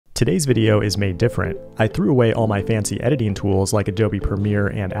Today's video is made different. I threw away all my fancy editing tools like Adobe Premiere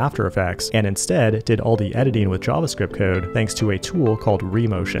and After Effects, and instead did all the editing with JavaScript code thanks to a tool called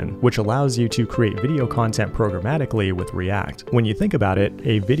Remotion, which allows you to create video content programmatically with React. When you think about it,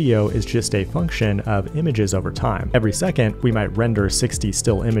 a video is just a function of images over time. Every second, we might render 60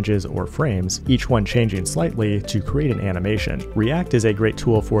 still images or frames, each one changing slightly to create an animation. React is a great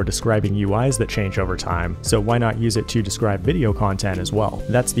tool for describing UIs that change over time, so why not use it to describe video content as well?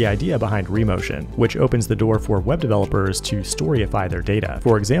 That's the idea behind Remotion, which opens the door for web developers to storyify their data.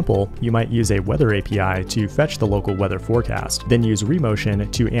 For example, you might use a weather API to fetch the local weather forecast, then use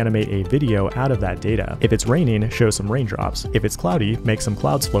Remotion to animate a video out of that data. If it's raining, show some raindrops. If it's cloudy, make some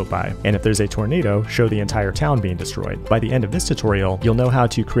clouds float by. And if there's a tornado, show the entire town being destroyed. By the end of this tutorial, you'll know how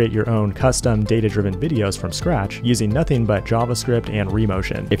to create your own custom data-driven videos from scratch using nothing but JavaScript and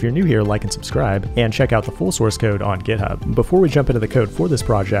Remotion. If you're new here, like and subscribe, and check out the full source code on GitHub. Before we jump into the code for this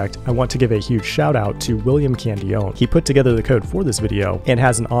project, I want to give a huge shout out to William Candione. He put together the code for this video and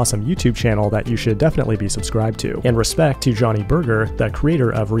has an awesome YouTube channel that you should definitely be subscribed to. And respect to Johnny Berger, the creator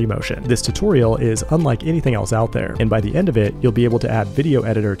of Remotion. This tutorial is unlike anything else out there, and by the end of it, you'll be able to add video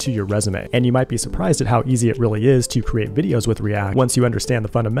editor to your resume. And you might be surprised at how easy it really is to create videos with React once you understand the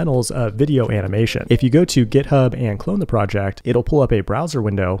fundamentals of video animation. If you go to GitHub and clone the project, it'll pull up a browser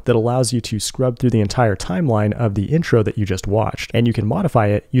window that allows you to scrub through the entire timeline of the intro that you just watched, and you can modify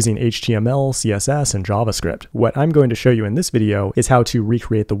it using HTML, CSS, and JavaScript. What I'm going to show you in this video is how to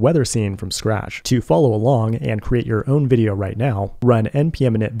recreate the weather scene from scratch. To follow along and create your own video right now, run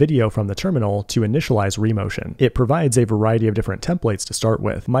npm init video from the terminal to initialize Remotion. It provides a variety of different templates to start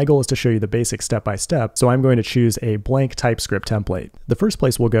with. My goal is to show you the basic step-by-step, so I'm going to choose a blank TypeScript template. The first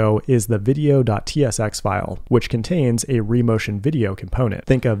place we'll go is the video.tsx file, which contains a Remotion video component.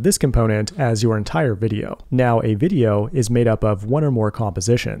 Think of this component as your entire video. Now, a video is made up of one or more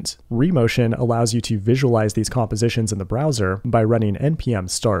compositions. Remotion allows you to visualize these compositions in the browser by running npm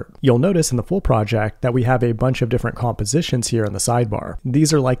start. You'll notice in the full project that we have a bunch of different compositions here in the sidebar.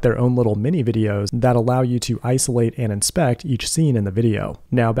 These are like their own little mini videos that allow you to isolate and inspect each scene in the video.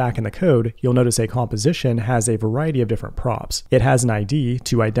 Now, back in the code, you'll notice a composition has a variety of different props. It has an ID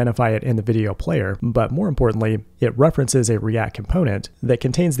to identify it in the video player, but more importantly, it references a React component that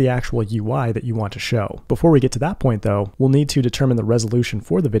contains the actual UI that you want to show. Before we get to that point though, we'll need to determine the resolution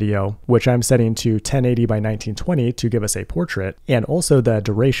for the video, which I'm setting to 1080 by 1920 to give us a portrait, and also the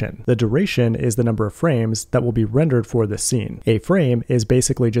duration. The duration is the number of frames that will be rendered for this scene. A frame is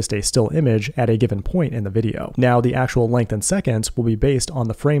basically just a still image at a given point in the video. Now, the actual length in seconds will be based on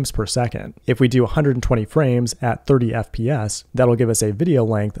the frames per second. If we do 120 frames at 30 FPS, that'll give us a video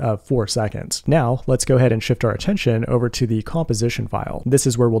length of 4 seconds. Now, let's go ahead and shift our attention over to the composition file. This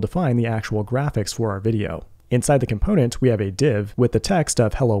is where we'll define the actual graphics for our video. Inside the component, we have a div with the text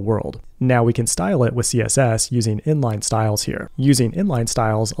of Hello World. Now we can style it with CSS using inline styles here. Using inline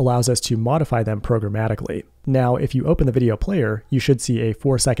styles allows us to modify them programmatically. Now, if you open the video player, you should see a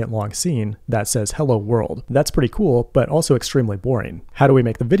 4-second long scene that says Hello World. That's pretty cool, but also extremely boring. How do we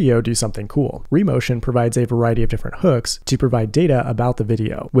make the video do something cool? Remotion provides a variety of different hooks to provide data about the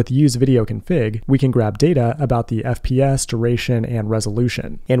video. With use video config, we can grab data about the FPS, duration, and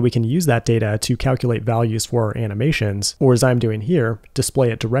resolution. And we can use that data to calculate values for our animations, or as I'm doing here,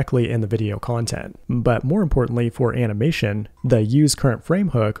 display it directly in the video content. But more importantly for animation, the use current frame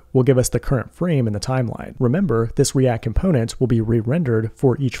hook will give us the current frame in the timeline. Remember, this React component will be re-rendered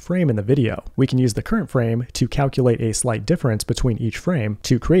for each frame in the video. We can use the current frame to calculate a slight difference between each frame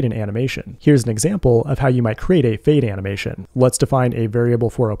to create an animation. Here's an example of how you might create a fade animation. Let's define a variable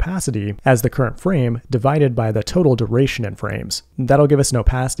for opacity as the current frame divided by the total duration in frames. That'll give us an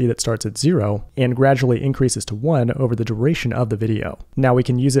opacity that starts at 0 and gradually increases to 1 over the duration of the video. Now we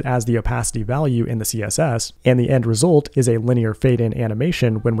can use it as the opacity value in the CSS, and the end result is a linear fade-in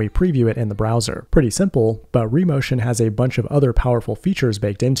animation when we preview it in the browser. Pretty simple, but Remotion has a bunch of other powerful features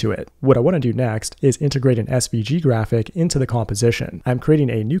baked into it. What I want to do next is integrate an SVG graphic into the composition. I'm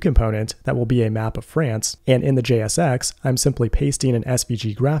creating a new component that will be a map of France, and in the JSX, I'm simply pasting an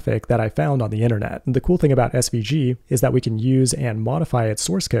SVG graphic that I found on the internet. The cool thing about SVG is that we can use and modify its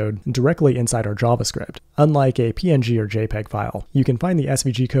source code directly inside our JavaScript. Unlike a PNG or JPEG file, you can find the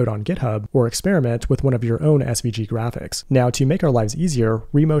SVG code on GitHub or experiment with one of your own SVG graphics. Now, to make our lives easier,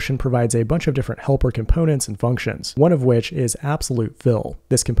 Remotion provides a bunch of different helper components and functions, one of which is absolute fill.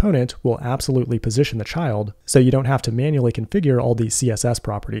 This component will absolutely position the child, so you don't have to manually configure all these CSS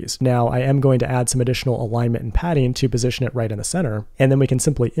properties. Now, I am going to add some additional alignment and padding to position it right in the center, and then we can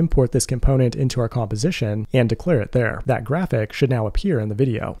simply import this component into our composition and declare it there. That graphic should now appear in the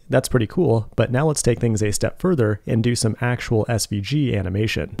video. That's pretty cool, but now let's take things a step further and do some actual SVG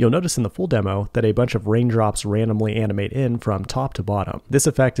animation. You'll You'll notice in the full demo that a bunch of raindrops randomly animate in from top to bottom. This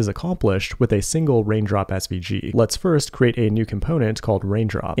effect is accomplished with a single raindrop SVG. Let's first create a new component called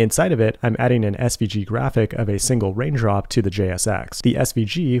raindrop. Inside of it, I'm adding an SVG graphic of a single raindrop to the JSX. The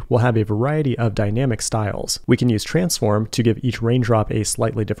SVG will have a variety of dynamic styles. We can use transform to give each raindrop a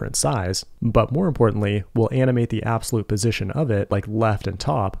slightly different size, but more importantly, we'll animate the absolute position of it, like left and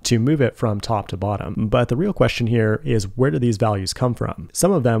top, to move it from top to bottom. But the real question here is, where do these values come from?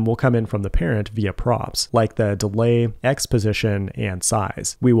 Some of them will come in from the parent via props, like the delay, X position, and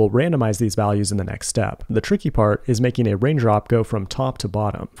size. We will randomize these values in the next step. The tricky part is making a raindrop go from top to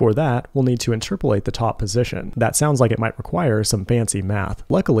bottom. For that, we'll need to interpolate the top position. That sounds like it might require some fancy math.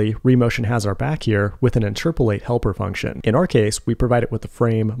 Luckily, Remotion has our back here with an interpolate helper function. In our case, we provide it with the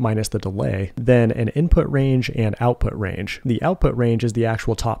frame minus the delay, then an input range and output range. The output range is the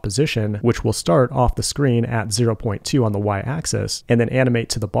actual top position, which will start off the screen at 0.2 on the y-axis, and then animate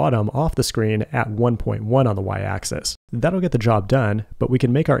to the bottom off the screen at 1.1 on the y-axis. That'll get the job done, but we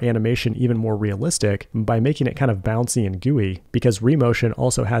can make our animation even more realistic by making it kind of bouncy and gooey, because Remotion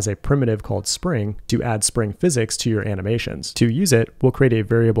also has a primitive called spring to add spring physics to your animations. To use it, we'll create a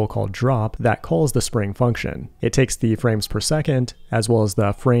variable called drop that calls the spring function. It takes the frames per second as well as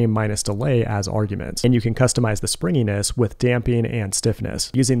the frame minus delay as arguments, and you can customize the springiness with damping and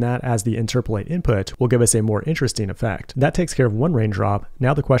stiffness. Using that as the interpolate input will give us a more interesting effect. That takes care of one raindrop.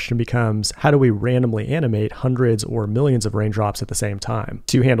 Now the question becomes, how do we randomly animate hundreds or millions of raindrops at the same time?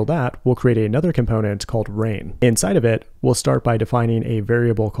 To handle that, we'll create another component called rain. Inside of it, we'll start by defining a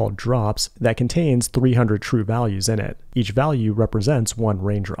variable called drops that contains 300 true values in it. Each value represents one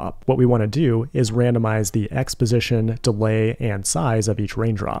raindrop. What we want to do is randomize the X position, delay, and size of each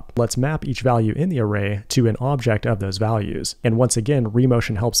raindrop. Let's map each value in the array to an object of those values. And once again,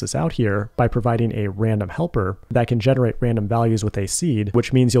 Remotion helps us out here by providing a random helper that can generate random values with a seed,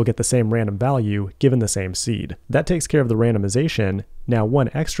 which means you'll get the same random value given the same seed. That takes care of the randomization. Now, one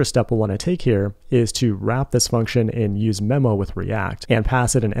extra step we'll want to take here is to wrap this function in use memo with React and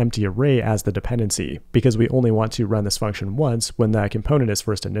pass it an empty array as the dependency, because we only want to run this function once when that component is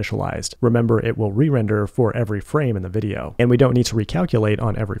first initialized. Remember, it will re-render for every frame in the video, and we don't need to recalculate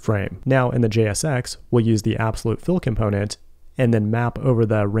on every frame. Now, in the JSX, we'll use the absolute fill component and then map over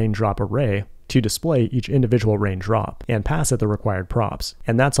the raindrop array to display each individual raindrop and pass it the required props.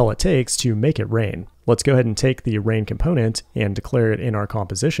 And that's all it takes to make it rain. Let's go ahead and take the rain component and declare it in our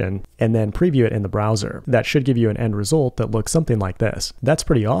composition and then preview it in the browser. That should give you an end result that looks something like this. That's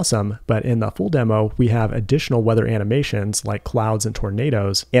pretty awesome, but in the full demo, we have additional weather animations like clouds and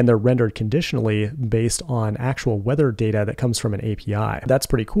tornadoes, and they're rendered conditionally based on actual weather data that comes from an API. That's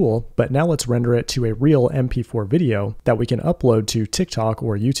pretty cool, but now let's render it to a real MP4 video that we can upload to TikTok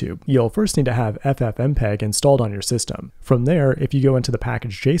or YouTube. You'll first need to have FFmpeg installed on your system. From there, if you go into the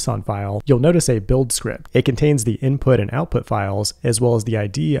package.json file, you'll notice a build script. It contains the input and output files as well as the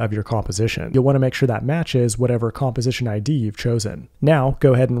ID of your composition. You'll want to make sure that matches whatever composition ID you've chosen. Now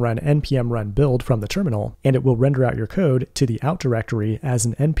go ahead and run npm run build from the terminal, and it will render out your code to the out directory as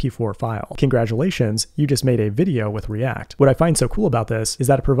an MP4 file. Congratulations, you just made a video with React. What I find so cool about this is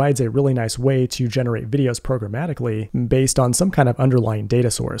that it provides a really nice way to generate videos programmatically based on some kind of underlying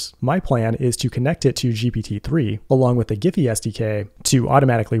data source. My plan is to connect it to GPT-3 along with the Giphy SDK to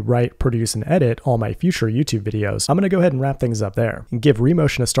automatically write, produce, and edit all my future YouTube videos. I'm going to go ahead and wrap things up there and give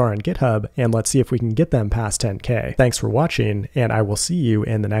Remotion a star on GitHub, and let's see if we can get them past 10K. Thanks for watching, and I will see you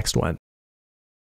in the next one.